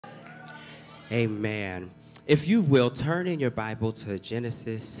Amen. If you will, turn in your Bible to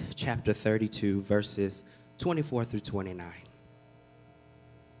Genesis chapter 32, verses 24 through 29.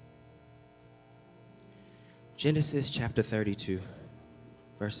 Genesis chapter 32,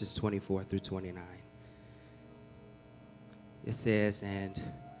 verses 24 through 29. It says, "And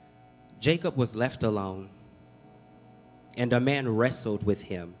Jacob was left alone, and a man wrestled with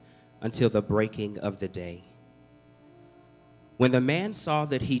him until the breaking of the day. When the man saw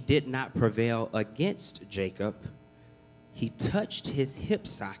that he did not prevail against Jacob, he touched his hip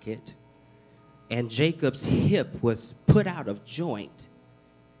socket, and Jacob's hip was put out of joint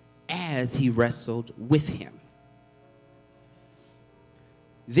as he wrestled with him.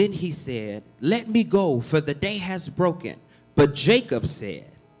 Then he said, 'Let me go, for the day has broken.' But Jacob said,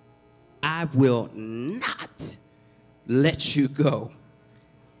 'I will not let you go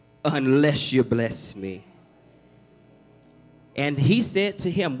unless you bless me.' And he said to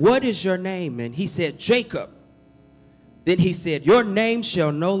him, 'What is your name?' And he said, 'Jacob.' Then he said, 'Your name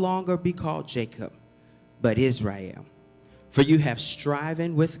shall no longer be called Jacob, but Israel. For you have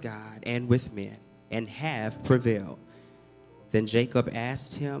striven with God and with men, and have prevailed.' Then Jacob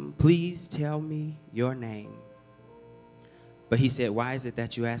asked him, 'Please tell me your name.' But he said, 'Why is it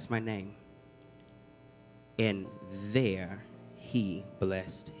that you ask my name?' And there he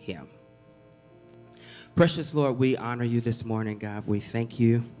blessed him." Precious Lord, we honor you this morning, God. We thank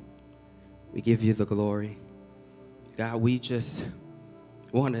you. We give you the glory. God, we just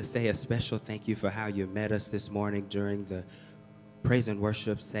want to say a special thank you for how you met us this morning during the praise and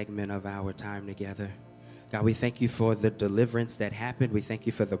worship segment of our time together. God, we thank you for the deliverance that happened. We thank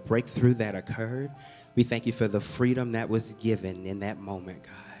you for the breakthrough that occurred. We thank you for the freedom that was given in that moment,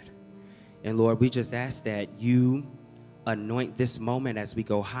 God. And Lord, we just ask that you anoint this moment as we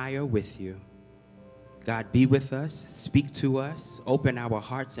go higher with you. God, be with us, speak to us, open our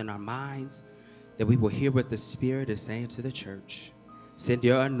hearts and our minds, that we will hear what the Spirit is saying to the church. Send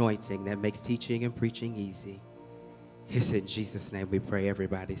your anointing that makes teaching and preaching easy. It's in Jesus' name we pray.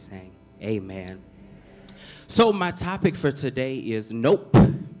 Everybody saying amen. So my topic for today is nope,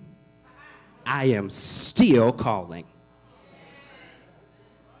 I am still calling.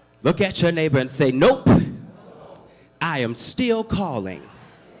 Look at your neighbor and say, nope, I am still calling.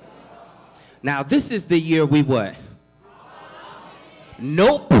 Now this is the year we what?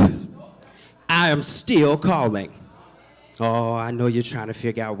 Nope, I am still calling. Oh, I know you're trying to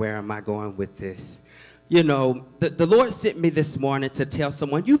figure out where am I going with this. You know, the Lord sent me this morning to tell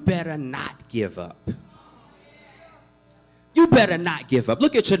someone, you better not give up. You better not give up.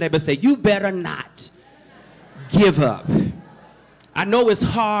 Look at your neighbor and say, you better not give up. I know it's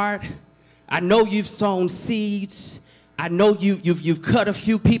hard. I know you've sown seeds. I know you've cut a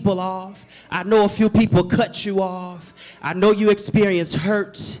few people off. I know a few people cut you off. I know you experienced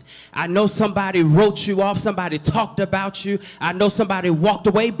hurt. I know somebody wrote you off. Somebody talked about you. I know somebody walked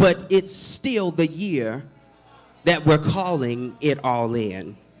away, but it's still the year that we're calling it all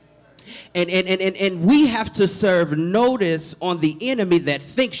in. And we have to serve notice on the enemy that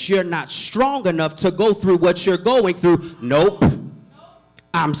thinks you're not strong enough to go through what you're going through. Nope,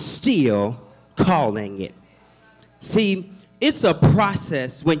 I'm still calling it. See, it's a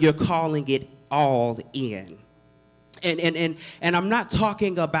process when you're calling it all in. And I'm not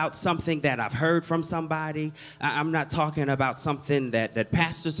talking about something that I've heard from somebody. I'm not talking about something that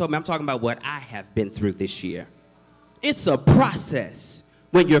pastors told me. I'm talking about what I have been through this year. It's a process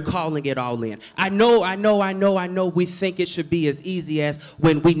when you're calling it all in. I know we think it should be as easy as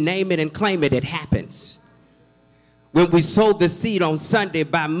when we name it and claim it, it happens. When we sow the seed on Sunday,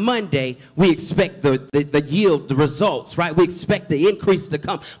 by Monday, we expect the yield, the results, right? We expect the increase to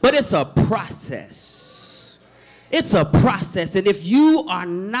come. But it's a process. It's a process. And if you are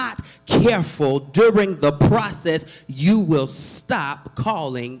not careful during the process, you will stop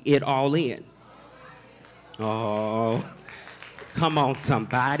calling it all in. Oh, come on,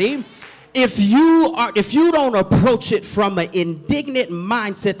 somebody. If you don't approach it from an indignant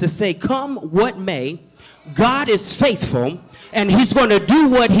mindset to say, come what may, God is faithful, and he's going to do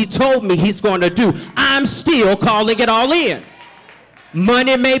what he told me he's going to do. I'm still calling it all in.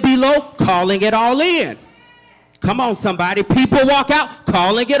 Money may be low, calling it all in. Come on, somebody. People walk out,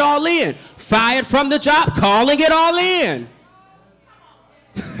 calling it all in. Fired from the job, calling it all in.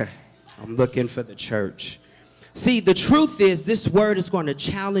 I'm looking for the church. See, the truth is this word is going to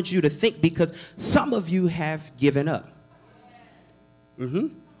challenge you to think, because some of you have given up.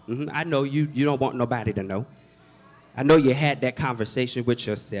 I know you don't want nobody to know. I know you had that conversation with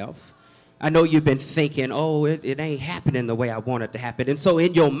yourself. I know you've been thinking, oh, it ain't happening the way I want it to happen. And so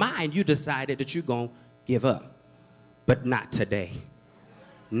in your mind, you decided that you're going to give up. But not today.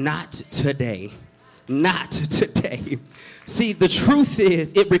 Not today. Not today. See, the truth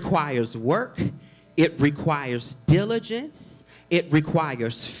is it requires work. It requires diligence. It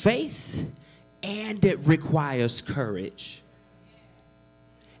requires faith. And it requires courage.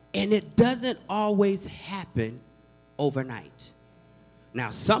 And it doesn't always happen overnight. Now,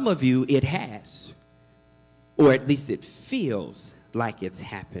 some of you, it has. Or at least it feels like it's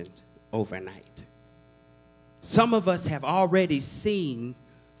happened overnight. Some of us have already seen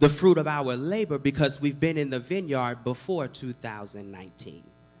the fruit of our labor because we've been in the vineyard before 2019.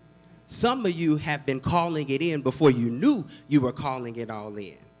 Some of you have been calling it in before you knew you were calling it all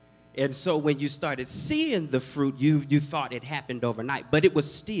in. And so when you started seeing the fruit, you thought it happened overnight, but it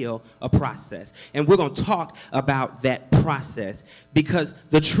was still a process. And we're going to talk about that process because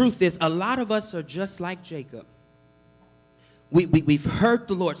the truth is a lot of us are just like Jacob. We've heard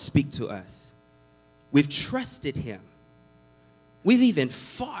the Lord speak to us. We've trusted him. We've even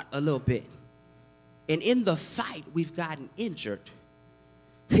fought a little bit. And in the fight, we've gotten injured.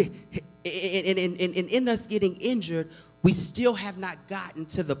 And in us getting injured, we still have not gotten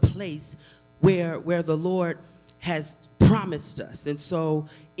to the place where the Lord has promised us. And so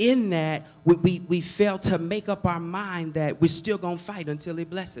in that, we fail to make up our mind that we're still going to fight until he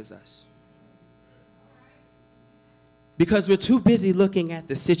blesses us. Because we're too busy looking at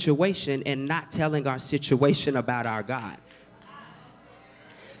the situation and not telling our situation about our God.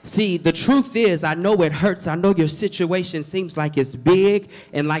 See, the truth is, I know it hurts. I know your situation seems like it's big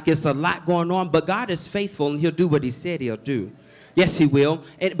and like it's a lot going on, but God is faithful and he'll do what he said he'll do. Yes, he will.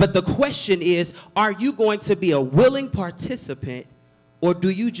 But the question is, are you going to be a willing participant, or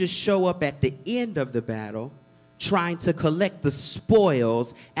do you just show up at the end of the battle trying to collect the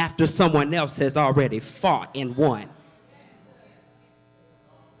spoils after someone else has already fought and won?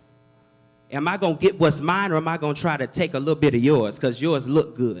 Am I going to get what's mine, or am I going to try to take a little bit of yours because yours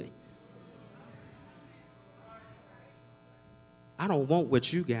look good? I don't want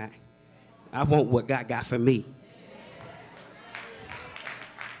what you got. I want what God got for me.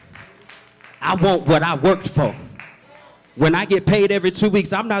 I want what I worked for. When I get paid every 2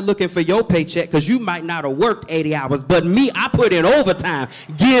 weeks, I'm not looking for your paycheck because you might not have worked 80 hours. But me, I put in overtime.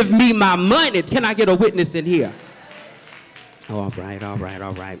 Give me my money. Can I get a witness in here? All right, all right,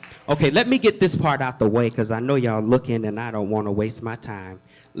 all right. Okay, let me get this part out the way because I know y'all looking and I don't want to waste my time.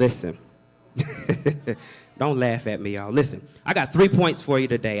 Listen, don't laugh at me, y'all. Listen, I got 3 points for you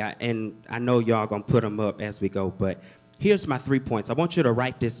today, and I know y'all going to put them up as we go, but here's my 3 points. I want you to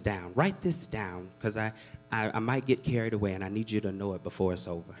write this down. Write this down because I might get carried away, and I need you to know it before it's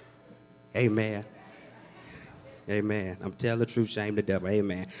over. Amen. Amen. I'm telling the truth, shame the devil.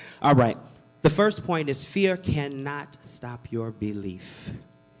 Amen. All right. The first point is fear cannot stop your belief.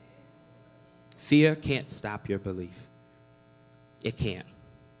 Fear can't stop your belief. It can't.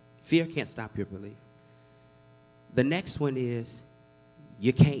 Fear can't stop your belief. The next one is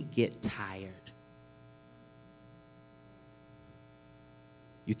you can't get tired.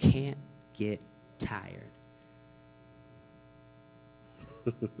 You can't get tired.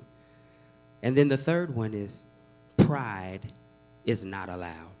 And then the third one is pride is not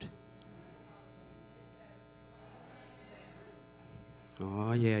allowed.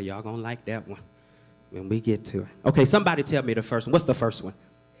 Oh, yeah, y'all gonna like that one when we get to it. Okay, somebody tell me the first one. What's the first one?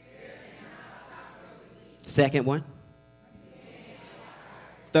 Second one?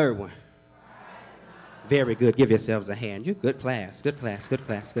 Third one? Very good. Give yourselves a hand. You good class, good class, good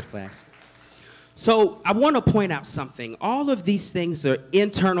class, good class. So I want to point out something. All of these things are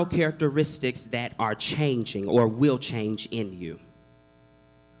internal characteristics that are changing or will change in you.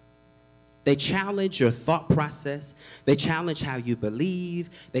 They challenge your thought process. They challenge how you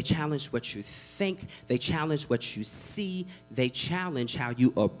believe. They challenge what you think. They challenge what you see. They challenge how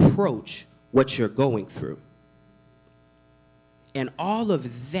you approach what you're going through. And all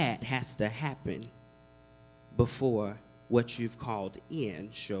of that has to happen before what you've called in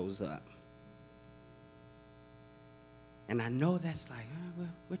shows up. And I know that's like,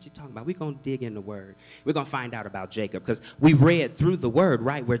 what you talking about? We're going to dig in the word. We're going to find out about Jacob because we read through the word,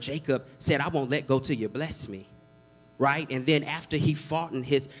 right, where Jacob said, I won't let go till you bless me, right? And then after he fought and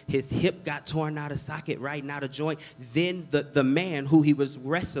his hip got torn out of socket, right, and out of joint, then the man who he was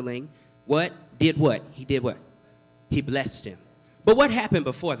wrestling, did what? He did what? He blessed him. But what happened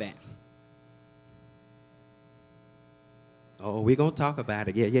before that? Oh, we're going to talk about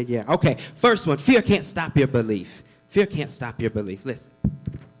it. Yeah. Okay, first one, fear can't stop your belief. Fear can't stop your belief. Listen.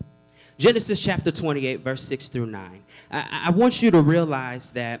 Genesis chapter 28, verse 6 through 9. I want you to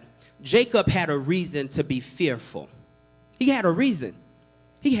realize that Jacob had a reason to be fearful. He had a reason.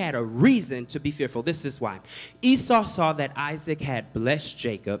 He had a reason to be fearful. This is why. Esau saw that Isaac had blessed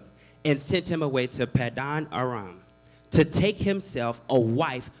Jacob and sent him away to Paddan Aram to take himself a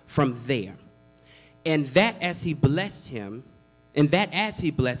wife from there. And that as he blessed him,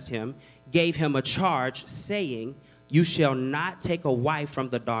 gave him a charge, saying, you shall not take a wife from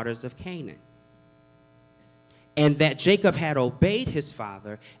the daughters of Canaan. And that Jacob had obeyed his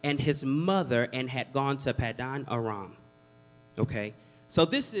father and his mother and had gone to Paddan Aram. Okay? So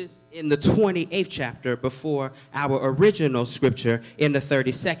this is in the 28th chapter before our original scripture in the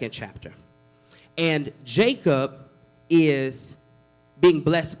 32nd chapter. And Jacob is being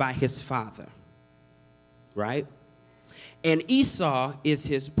blessed by his father, right? And Esau is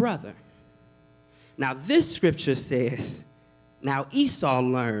his brother. Now this scripture says, now Esau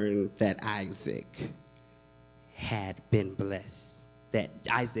learned that Isaac had been blessed, that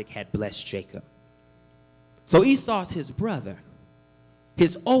Isaac had blessed Jacob. So Esau's his brother.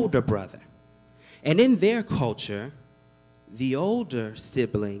 His older brother. And in their culture, the older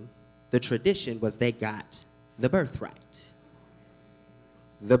sibling, the tradition was they got the birthright.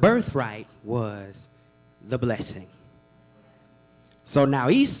 The birthright was the blessing. So now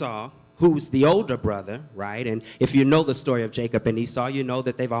Esau, who's the older brother, right? And if you know the story of Jacob and Esau, you know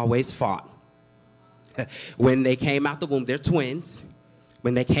that they've always fought. When they came out the womb, they're twins.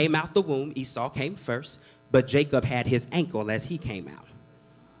 When they came out the womb, Esau came first, but Jacob had his ankle as he came out.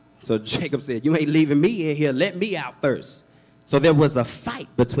 So Jacob said, you ain't leaving me in here. Let me out first. So there was a fight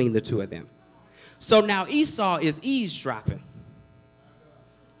between the two of them. So now Esau is eavesdropping.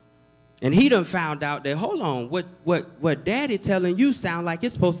 And he done found out that, hold on, what daddy telling you sound like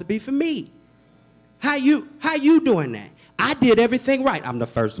it's supposed to be for me. How you doing that? I did everything right. I'm the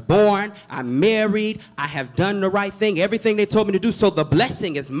firstborn. I'm married. I have done the right thing. Everything they told me to do. So the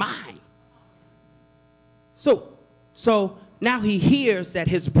blessing is mine. So now he hears that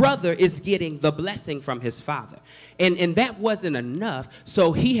his brother is getting the blessing from his father. And that wasn't enough.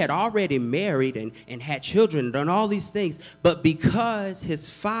 So he had already married and had children, done all these things. But because his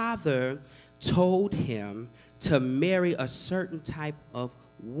father told him to marry a certain type of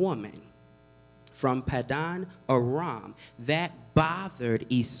woman from Paddan Aram, that bothered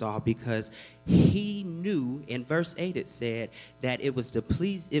Esau because he knew, in verse 8 it said, that it was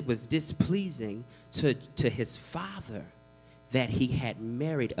displeasing to his father that he had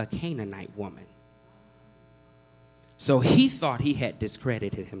married a Canaanite woman. So he thought he had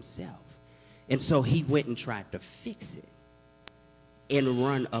discredited himself. And so he went and tried to fix it and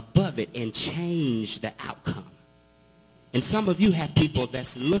run above it and change the outcome. And some of you have people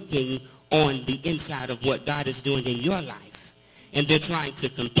that's looking on the inside of what God is doing in your life, and they're trying to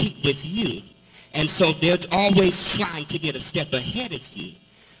compete with you. And so they're always trying to get a step ahead of you.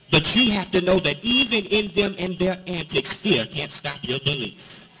 But you have to know that even in them and their antics, fear can't stop your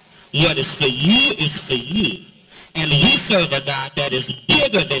belief. What is for you is for you. And we serve a God that is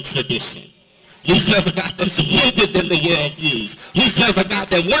bigger than tradition. We serve a God that's bigger than the world views. We serve a God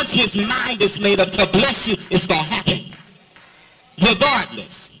that once his mind is made up to bless you, it's going to happen.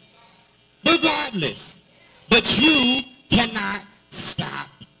 Regardless. Regardless. But you cannot stop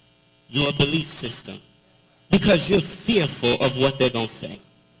your belief system because you're fearful of what they're going to say.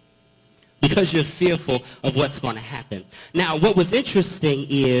 Because you're fearful of what's going to happen. Now, what was interesting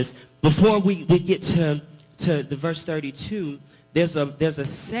is, before we get to the verse 32, there's a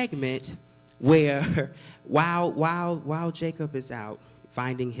segment where while Jacob is out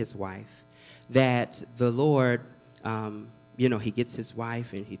finding his wife, that the Lord, he gets his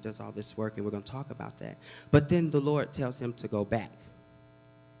wife and he does all this work, and we're going to talk about that. But then the Lord tells him to go back.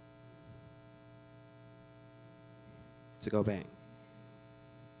 To go back.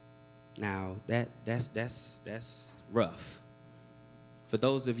 Now, that's rough. For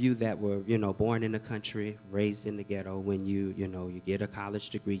those of you that were, born in the country, raised in the ghetto, when you get a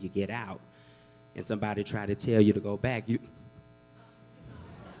college degree, you get out, and somebody try to tell you to go back,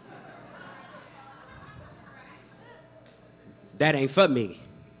 that ain't for me.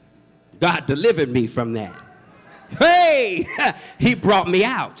 God delivered me from that. Hey, he brought me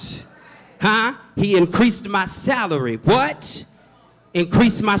out. Huh? He increased my salary. What?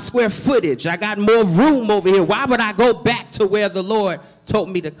 Increased my square footage. I got more room over here. Why would I go back to where the Lord told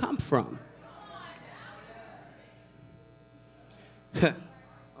me to come from? Okay,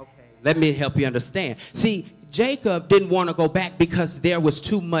 let me help you understand. See, Jacob didn't want to go back because there was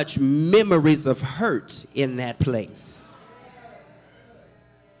too much memories of hurt in that place.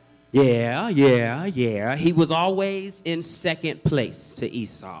 Yeah. He was always in second place to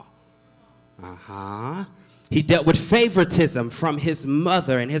Esau. He dealt with favoritism from his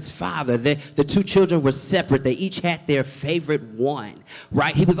mother and his father. The two children were separate. They each had their favorite one,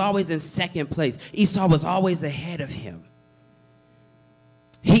 right? He was always in second place. Esau was always ahead of him.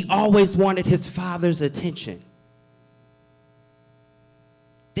 He always wanted his father's attention.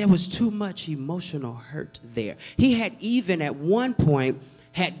 There was too much emotional hurt there. He had even at one point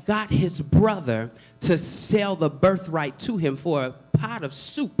had got his brother to sell the birthright to him for a pot of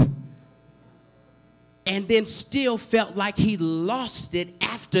soup, and then still felt like he lost it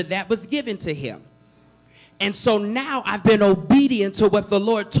after that was given to him. And so now I've been obedient to what the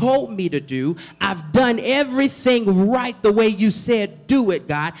Lord told me to do. I've done everything right the way you said do it,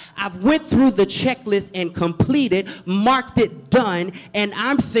 God. I've went through the checklist and completed, marked it done, and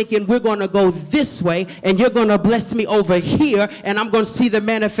I'm thinking we're going to go this way, and you're going to bless me over here, and I'm going to see the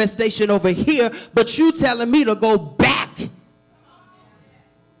manifestation over here, but you telling me to go back.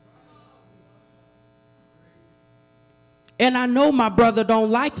 And I know my brother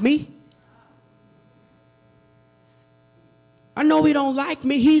don't like me. I know he don't like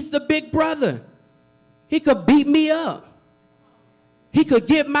me. He's the big brother. He could beat me up. He could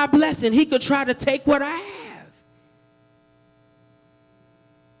get my blessing. He could try to take what I have.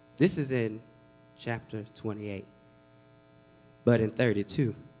 This is in chapter 28. But in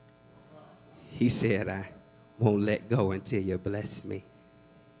 32, he said, I won't let go until you bless me.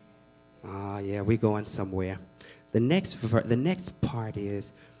 Oh, yeah, we're going somewhere. The next part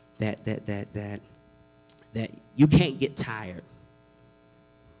is that you can't get tired.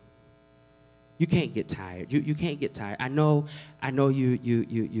 You can't get tired. You can't get tired. I know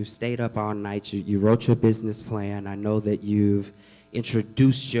you stayed up all night. You wrote your business plan. I know that you've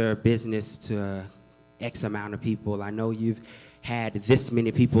introduced your business to X amount of people. I know you've had this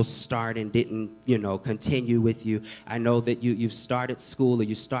many people start and didn't, continue with you. I know that you've started school, or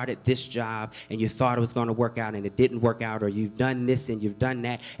you started this job and you thought it was going to work out and it didn't work out, or you've done this and you've done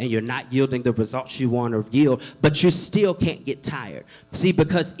that and you're not yielding the results you want to yield, but you still can't get tired. See,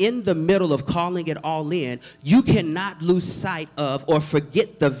 because in the middle of calling it all in, you cannot lose sight of or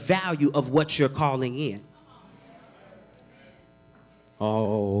forget the value of what you're calling in.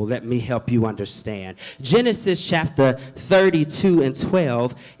 Oh, let me help you understand. Genesis chapter 32 and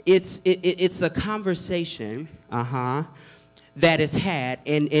 12, it's a conversation that is had,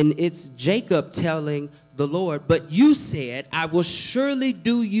 and it's Jacob telling the Lord, but you said, I will surely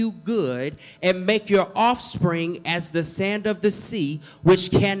do you good and make your offspring as the sand of the sea,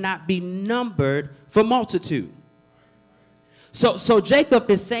 which cannot be numbered for multitude. So Jacob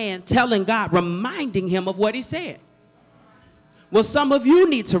is telling God, reminding him of what he said. Well, some of you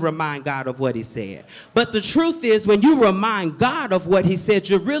need to remind God of what he said. But the truth is, when you remind God of what he said,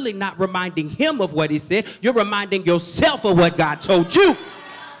 you're really not reminding him of what he said. You're reminding yourself of what God told you.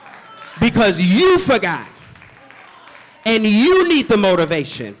 Because you forgot. And you need the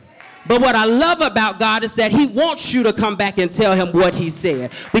motivation. But what I love about God is that he wants you to come back and tell him what he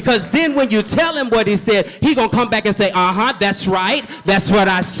said. Because then when you tell him what he said, he's going to come back and say, that's right. That's what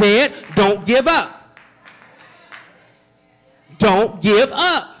I said. Don't give up. Don't give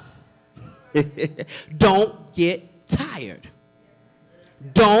up. Don't get tired.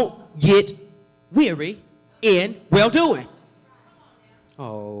 Don't get weary in well-doing.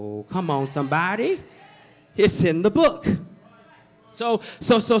 Oh, come on, somebody. It's in the book. So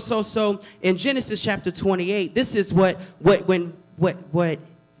in Genesis chapter 28, this is what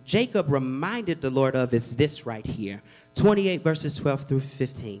Jacob reminded the Lord of is this right here. 28 verses 12 through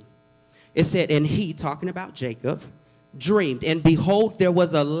 15. It said, and he, talking about Jacob, dreamed, and behold, there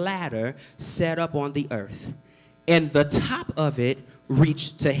was a ladder set up on the earth, and the top of it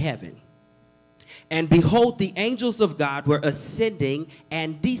reached to heaven. And behold, the angels of God were ascending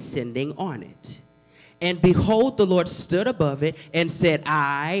and descending on it. And behold, the Lord stood above it and said,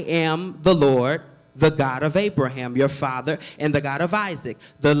 I am the Lord, the God of Abraham, your father, and the God of Isaac.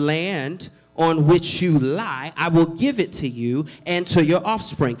 The land on which you lie, I will give it to you and to your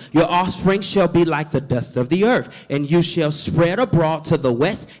offspring. Your offspring shall be like the dust of the earth, and you shall spread abroad to the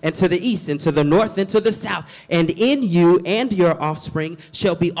west and to the east and to the north and to the south. And in you and your offspring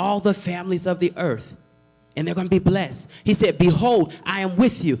shall be all the families of the earth. And they're going to be blessed. He said, behold, I am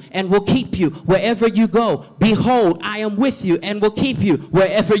with you and will keep you wherever you go. Behold, I am with you and will keep you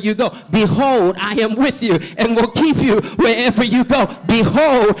wherever you go. Behold, I am with you and will keep you wherever you go.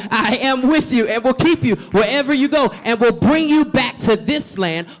 Behold, I am with you and will keep you wherever you go, and will bring you back to this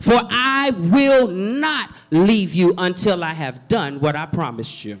land, for I will not leave you until I have done what I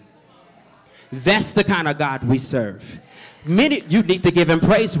promised you. That's the kind of God we serve. You need to give him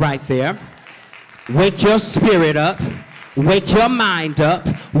praise right there. Wake your spirit up. Wake your mind up,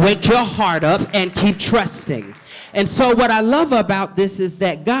 wake your heart up, and keep trusting. And so what I love about this is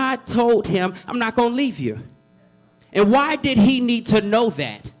that God told him, I'm not going to leave you. And why did he need to know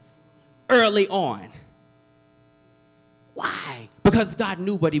that early on? Why? Because God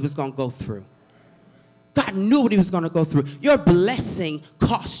knew what he was going to go through. God knew what he was going to go through. Your blessing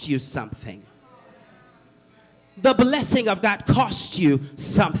cost you something. The blessing of God cost you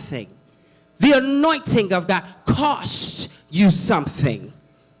something. The anointing of God costs you something.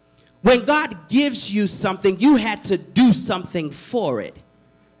 When God gives you something, you had to do something for it.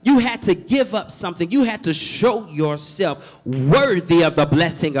 You had to give up something. You had to show yourself worthy of the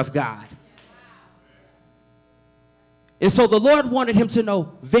blessing of God. And so the Lord wanted him to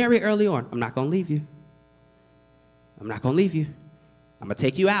know very early on, I'm not going to leave you. I'm not going to leave you. I'm going to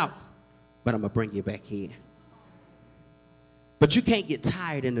take you out, but I'm going to bring you back in. But you can't get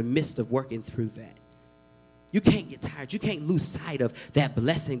tired in the midst of working through that. You can't get tired. You can't lose sight of that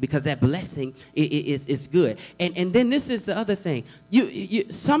blessing, because that blessing is good. And then this is the other thing.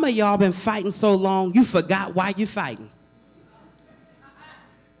 Some of y'all been fighting so long, you forgot why you're fighting.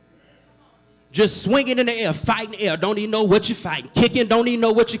 Just swinging in the air, fighting air, don't even know what you're fighting. Kicking, don't even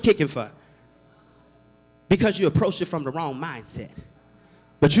know what you're kicking for. Because you approach it from the wrong mindset.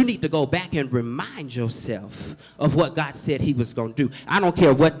 But you need to go back and remind yourself of what God said he was going to do. I don't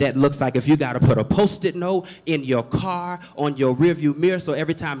care what that looks like. If you got to put a Post-it note in your car, on your rearview mirror, so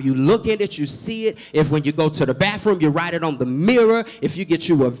every time you look at it, you see it. If when you go to the bathroom, you write it on the mirror. If you get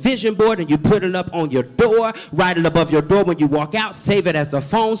you a vision board and you put it up on your door, write it above your door when you walk out, save it as a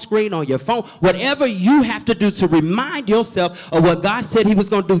phone screen on your phone. Whatever you have to do to remind yourself of what God said he was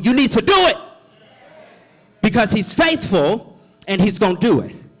going to do, you need to do it. Because he's faithful. And he's going to do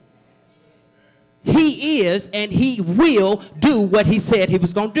it. He is and he will do what he said he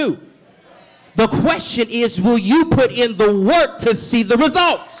was going to do. The question is, will you put in the work to see the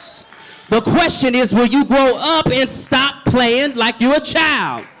results? The question is, will you grow up and stop playing like you're a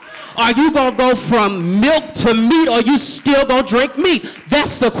child? Are you going to go from milk to meat, or you still going to drink meat?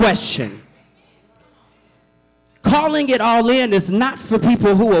 That's the question. Calling it all in is not for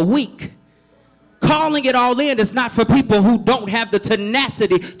people who are weak. Calling it all in is not for people who don't have the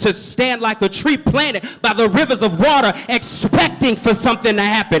tenacity to stand like a tree planted by the rivers of water expecting for something to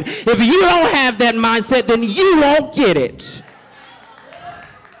happen. If you don't have that mindset, then you won't get it.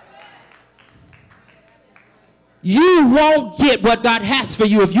 You won't get what God has for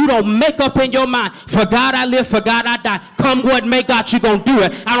you if you don't make up in your mind, for God I live, for God I die. Come what may, God, you're going to do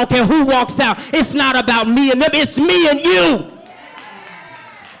it. I don't care who walks out. It's not about me and them. It's me and you.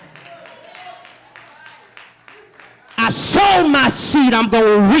 I sow my seed, I'm going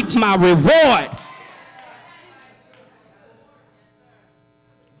to reap my reward.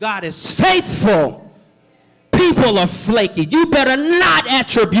 God is faithful. People are flaky. You better not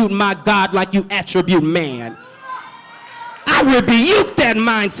attribute my God like you attribute man. I rebuke that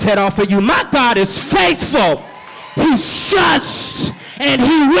mindset off of you. My God is faithful. He's just, and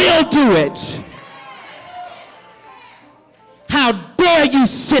he will do it. How dare you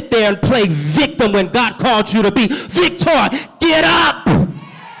sit there and play victim when God called you to be victor? Get up.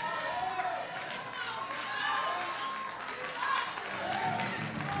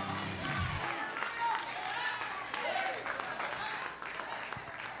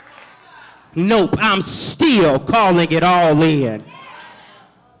 Nope, I'm still calling it all in.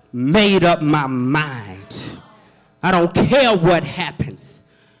 Made up my mind. I don't care what happens.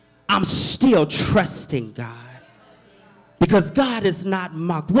 I'm still trusting God. Because God is not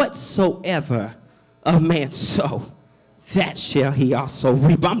mocked. Whatsoever a man sow, that shall he also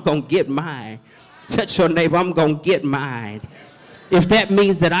reap. I'm going to get mine. Touch your neighbor, I'm going to get mine. If that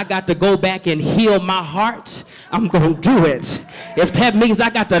means that I got to go back and heal my heart, I'm going to do it. If that means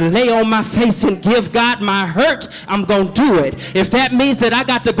I got to lay on my face and give God my hurt, I'm going to do it. If that means that I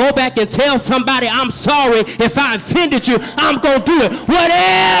got to go back and tell somebody I'm sorry if I offended you, I'm going to do it.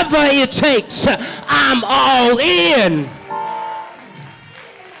 Whatever it takes, I'm all in.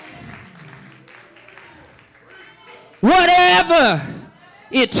 Whatever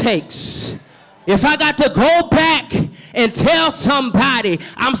it takes. If I got to go back and tell somebody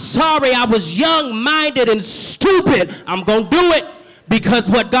I'm sorry I was young-minded and stupid, I'm going to do it. Because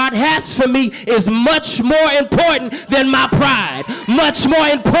what God has for me is much more important than my pride, much more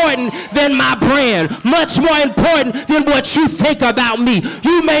important than my brand, much more important than what you think about me.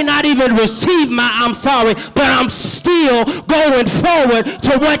 You may not even receive my I'm sorry, but I'm still going forward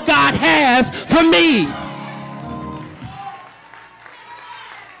to what God has for me.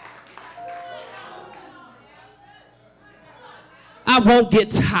 I won't get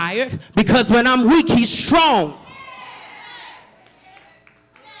tired, because when I'm weak, he's strong.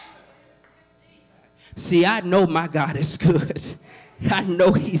 See, I know my God is good. I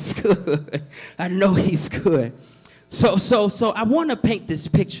know he's good. I know he's good. So I want to paint this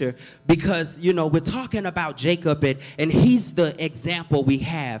picture because, you know, we're talking about Jacob, and he's the example we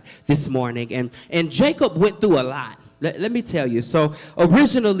have this morning. And Jacob went through a lot. Let me tell you. So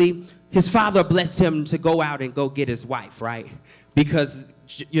originally, his father blessed him to go out and go get his wife, right? Because,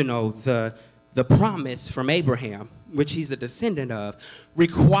 you know, the promise from Abraham, which he's a descendant of,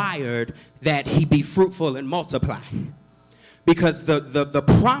 required that he be fruitful and multiply. Because the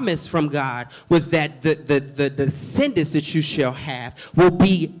promise from God was that the descendants that you shall have will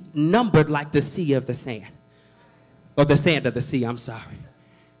be numbered like the sea of the sand. Or the sand of the sea, I'm sorry.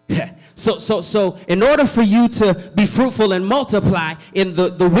 So in order for you to be fruitful and multiply in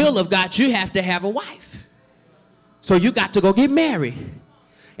the will of God, you have to have a wife. So you got to go get married.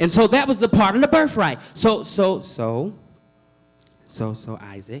 And so that was a part of the birthright. So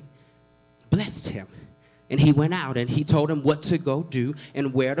Isaac blessed him. And he went out and he told him what to go do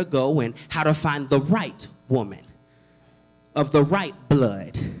and where to go and how to find the right woman of the right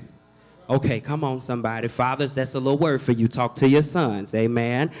blood. Okay, come on, somebody. Fathers, that's a little word for you. Talk to your sons,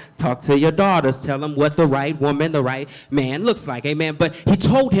 amen. Talk to your daughters. Tell them what the right woman, the right man looks like, amen. But he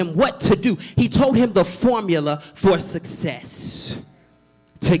told him what to do. He told him the formula for success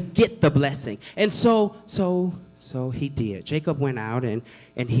to get the blessing. And so he did. Jacob went out and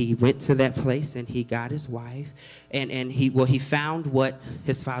he went to that place and he got his wife. And he found what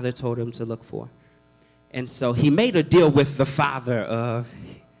his father told him to look for. And so he made a deal with the father of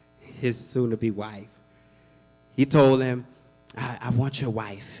his soon-to-be wife. He told him, I want your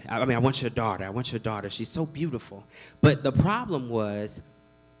wife. I want your daughter. I want your daughter. She's so beautiful. But the problem was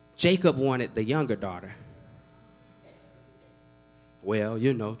Jacob wanted the younger daughter. Well,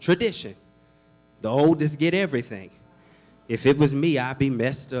 you know, tradition. The oldest get everything. If it was me, I'd be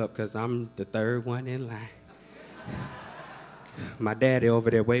messed up because I'm the third one in line. My daddy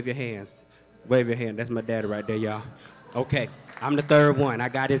over there, wave your hands. Wave your hand. That's my daddy right there, y'all. Okay, I'm the third one. I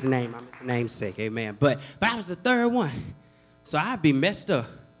got his name. I'm his namesake, amen. But I was the third one. So I'd be messed up.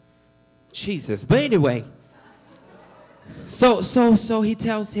 Jesus. But anyway, so he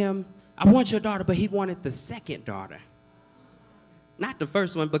tells him, I want your daughter, but he wanted the second daughter. Not the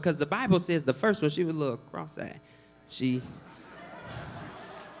first one, because the Bible says the first one, she was a little cross-eyed. She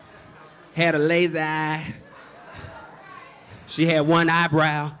had a lazy eye. She had one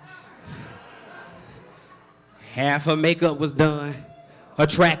eyebrow. Half her makeup was done. Her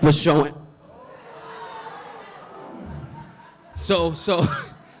track was showing. So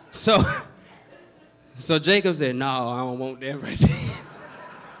Jacob said, no, I don't want that right there.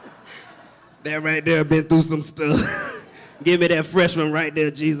 That right there been through some stuff. Give me that freshman right there,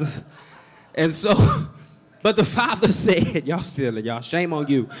 Jesus. And so, but the father said, y'all silly, y'all, shame on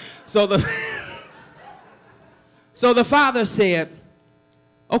you. So the father said,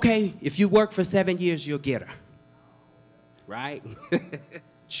 okay, if you work for 7 years, you'll get her. Right?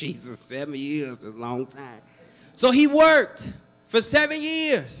 Jesus, 7 years is a long time. So he worked for 7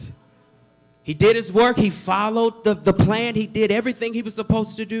 years. He did his work. He followed the plan. He did everything he was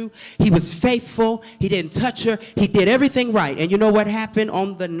supposed to do. He was faithful. He didn't touch her. He did everything right. And you know what happened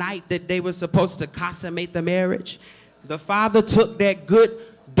on the night that they were supposed to consummate the marriage? The father took that good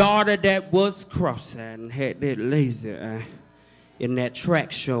daughter that was cross-eyed and had that lazy eye in that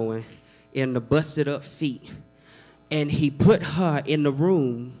track showing in the busted up feet. And he put her in the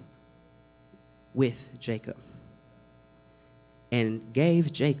room with Jacob and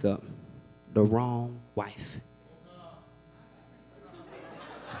gave Jacob the wrong wife.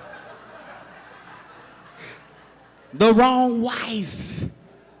 The wrong wife.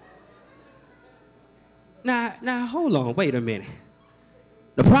 Now, hold on, wait a minute.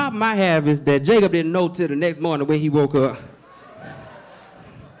 The problem I have is that Jacob didn't know till the next morning when he woke up.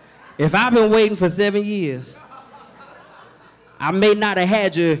 If I've been waiting for 7 years, I may not have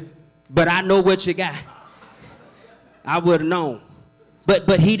had you, but I know what you got. I would have known.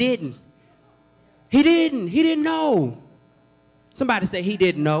 But he didn't. He didn't know. Somebody say he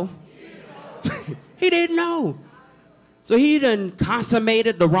didn't know. He didn't know. So he done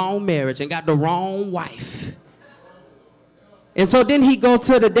consummated the wrong marriage and got the wrong wife. And so then he go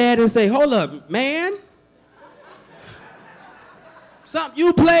to the dad and say, hold up, man.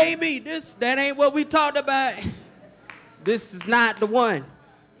 You played me. That ain't what we talked about. This is not the one.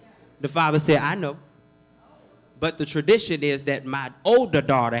 The father said, I know. But the tradition is that my older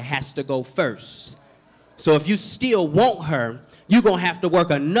daughter has to go first. So if you still want her, you're going to have to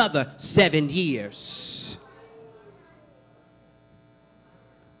work another 7 years.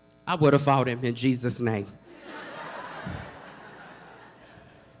 I would have fought him in Jesus' name.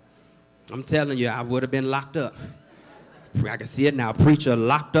 I'm telling you, I would have been locked up. I can see it now. Preacher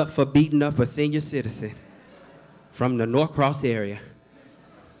locked up for beating up a senior citizen from the North Cross area.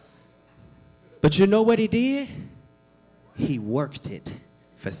 But you know what he did? He worked it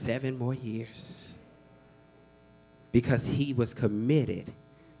for 7 more years because he was committed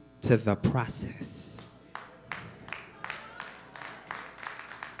to the process.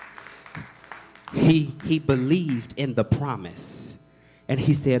 He believed in the promise, and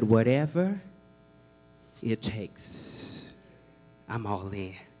he said, whatever it takes, I'm all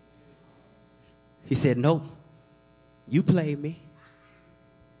in. He said, nope, you played me.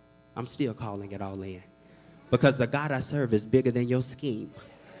 I'm still calling it all in. Because the God I serve is bigger than your scheme.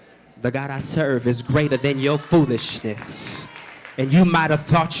 The God I serve is greater than your foolishness. And you might have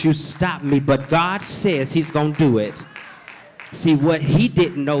thought you stopped me, but God says he's going to do it. See, what he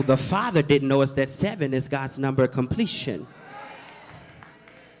didn't know, the Father didn't know, is that 7 is God's number of completion.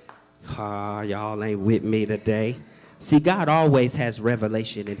 Ah, y'all ain't with me today. See, God always has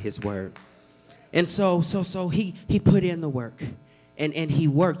revelation in his word. And so he put in the work. And he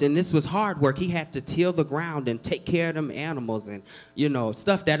worked, and this was hard work. He had to till the ground and take care of them animals and, you know,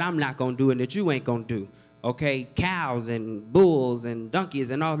 stuff that I'm not going to do and that you ain't going to do, okay? Cows and bulls and donkeys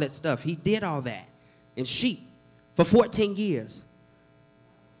and all that stuff. He did all that, and sheep for 14 years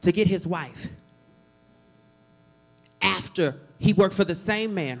to get his wife. After he worked for the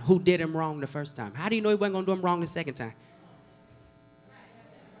same man who did him wrong the first time. How do you know he wasn't going to do him wrong the second time?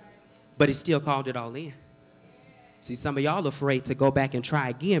 But he still called it all in. See, some of y'all afraid to go back and try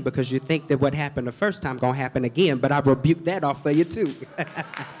again because you think that what happened the first time going to happen again, but I rebuke that off of you too.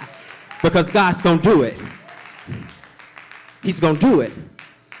 Because God's going to do it. He's going to do it.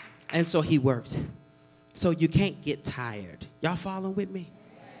 And so he worked. So you can't get tired. Y'all following with me?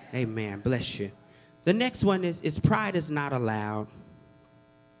 Amen. Bless you. The next one is pride is not allowed.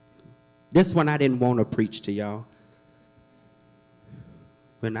 This one I didn't want to preach to y'all.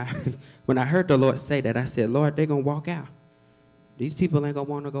 When I heard the Lord say that, I said, Lord, they're going to walk out. These people ain't going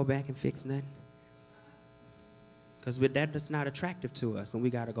to want to go back and fix nothing. Because that's not attractive to us when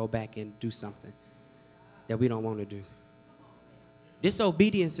we got to go back and do something that we don't want to do.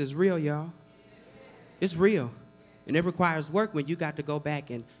 Disobedience is real, y'all. It's real. And it requires work when you got to go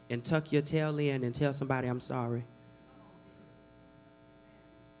back and tuck your tail in and tell somebody, I'm sorry.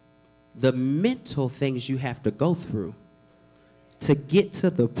 The mental things you have to go through to get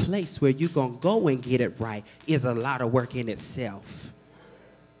to the place where you're going to go and get it right is a lot of work in itself.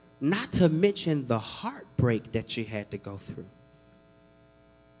 Not to mention the heartbreak that you had to go through.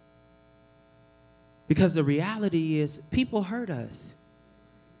 Because the reality is, people hurt us.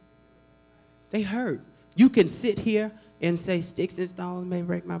 They hurt. You can sit here and say, sticks and stones may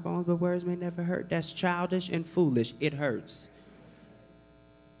break my bones, but words may never hurt. That's childish and foolish. It hurts.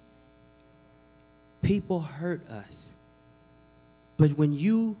 People hurt us. But when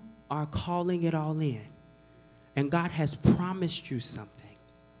you are calling it all in, and God has promised you something,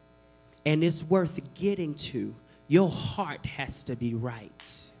 and it's worth getting to, your heart has to be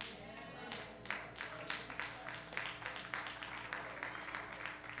right.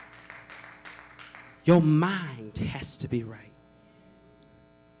 Your mind has to be right.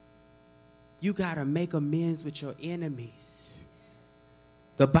 You got to make amends with your enemies.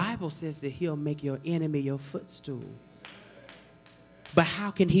 The Bible says that he'll make your enemy your footstool. But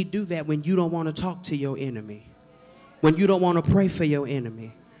how can he do that when you don't want to talk to your enemy? When you don't want to pray for your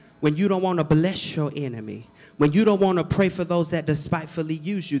enemy? When you don't want to bless your enemy? When you don't want to pray for those that despitefully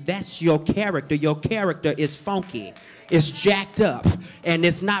use you? That's your character. Your character is funky. It's jacked up. And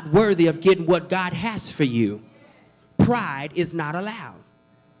it's not worthy of getting what God has for you. Pride is not allowed.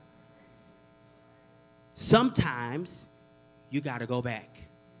 Sometimes you got to go back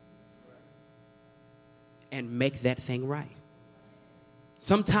and make that thing right.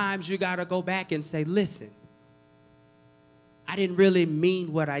 Sometimes you got to go back and say, listen, I didn't really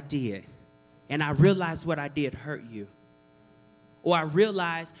mean what I did. And I realized what I did hurt you. Or I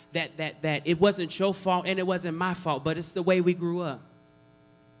realized that it wasn't your fault and it wasn't my fault, but it's the way we grew up.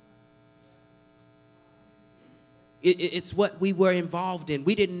 It's what we were involved in.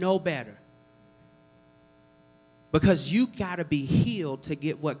 We didn't know better. Because you got to be healed to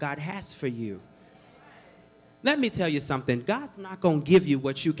get what God has for you. Let me tell you something. God's not going to give you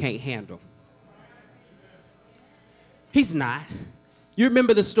what you can't handle. He's not. You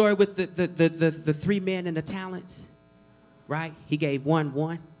remember the story with the 3 men and the talents? Right? He gave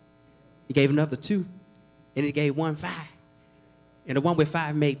one. He gave another 2. And he gave one 5. And the one with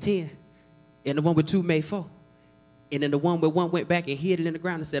 5 made 10. And the one with 2 made 4. And then the one with 1 went back and hid it in the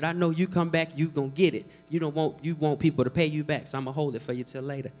ground and said, I know you come back, you going to get it. You want people to pay you back, so I'm going to hold it for you till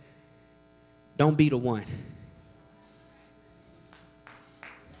later. Don't be the one.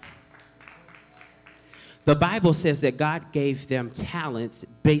 The Bible says that God gave them talents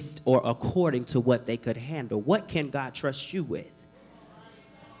based or according to what they could handle. What can God trust you with?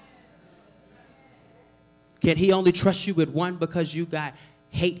 Can he only trust you with one because you got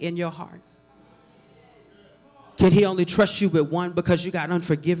hate in your heart? Can he only trust you with one because you got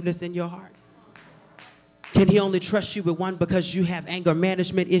unforgiveness in your heart? Can he only trust you with one because you have anger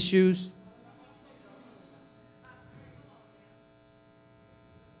management issues?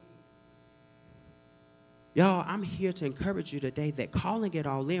 Y'all, I'm here to encourage you today that calling it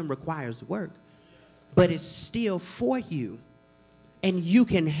all in requires work, but it's still for you, and you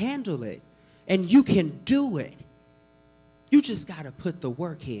can handle it, and you can do it. You just got to put the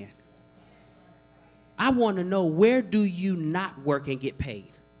work in. I want to know, where do you not work and get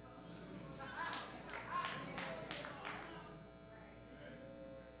paid?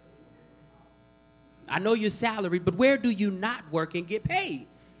 I know your salary, but where do you not work and get paid?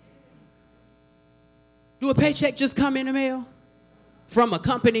 Do a paycheck just come in the mail from a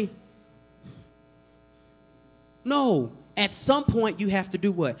company? No. At some point, you have to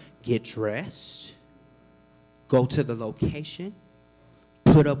do what? Get dressed, go to the location,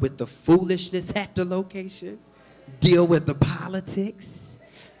 put up with the foolishness at the location, deal with the politics,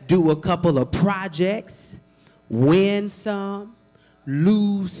 do a couple of projects, win some,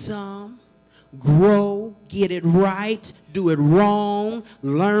 lose some, grow, get it right, do it wrong,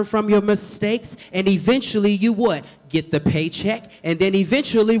 learn from your mistakes, and eventually you what? Get the paycheck, and then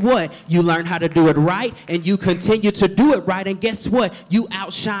eventually what? You learn how to do it right, and you continue to do it right, and guess what? You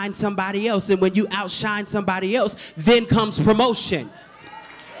outshine somebody else, and when you outshine somebody else, then comes promotion.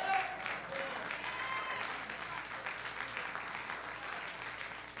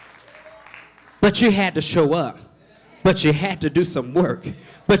 But you had to show up. But you had to do some work.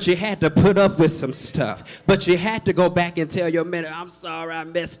 But you had to put up with some stuff. But you had to go back and tell your mentor, I'm sorry, I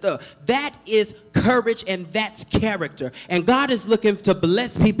messed up. That is courage, and that's character. And God is looking to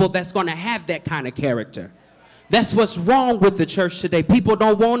bless people that's going to have that kind of character. That's what's wrong with the church today. People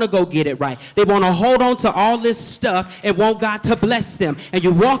don't want to go get it right. They want to hold on to all this stuff and want God to bless them. And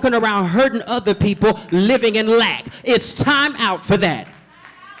you're walking around hurting other people, living in lack. It's time out for that.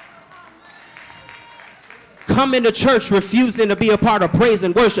 Come into church refusing to be a part of praise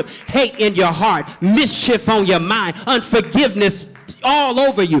and worship, hate in your heart, mischief on your mind, unforgiveness all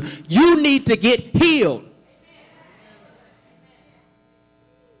over you. You need to get healed.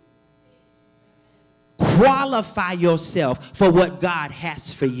 Qualify yourself for what God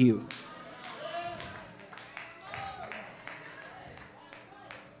has for you.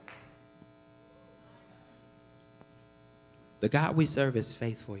 The God we serve is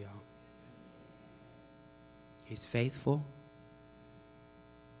faithful, y'all. He's faithful.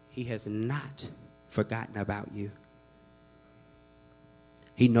 He has not forgotten about you.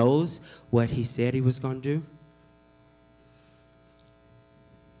 He knows what he said he was going to do.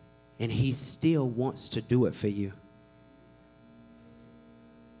 And he still wants to do it for you.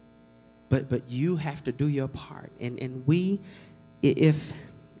 But you have to do your part. And we, if,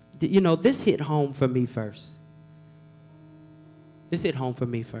 you know, this hit home for me first. This hit home for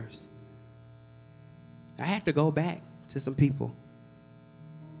me first. I had to go back to some people,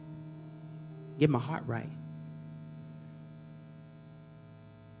 get my heart right.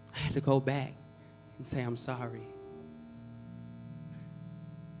 I had to go back and say, I'm sorry.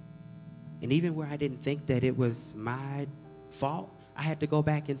 And even where I didn't think that it was my fault, I had to go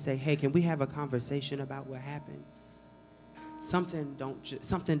back and say, hey, can we have a conversation about what happened? Something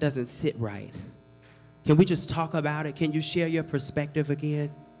doesn't sit right. Can we just talk about it? Can you share your perspective again?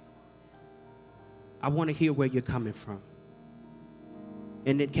 I want to hear where you're coming from.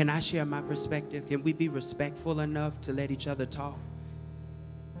 And then can I share my perspective? Can we be respectful enough to let each other talk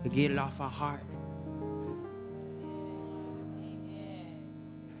and get it off our heart?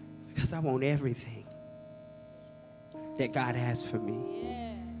 Because I want everything that God has for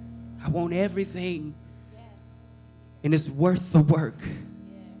me. I want everything. And it's worth the work.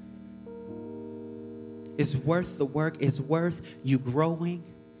 It's worth the work. It's worth you growing.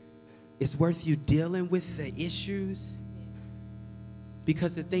 It's worth you dealing with the issues.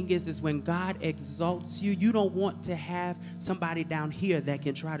 Because the thing is when God exalts you, you don't want to have somebody down here that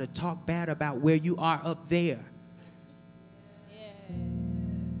can try to talk bad about where you are up there.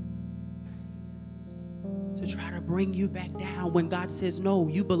 To try to bring you back down when God says, no,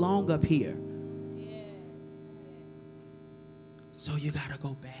 you belong up here. So you got to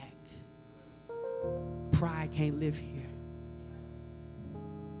go back. Pride can't live here.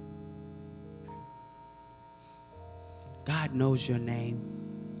 God knows your name.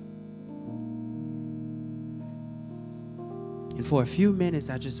 And for a few minutes,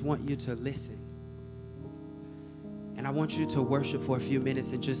 I just want you to listen. And I want you to worship for a few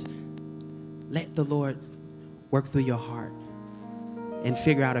minutes and just let the Lord work through your heart and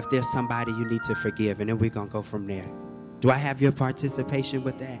figure out if there's somebody you need to forgive. And then we're going to go from there. Do I have your participation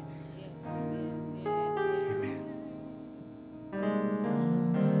with that?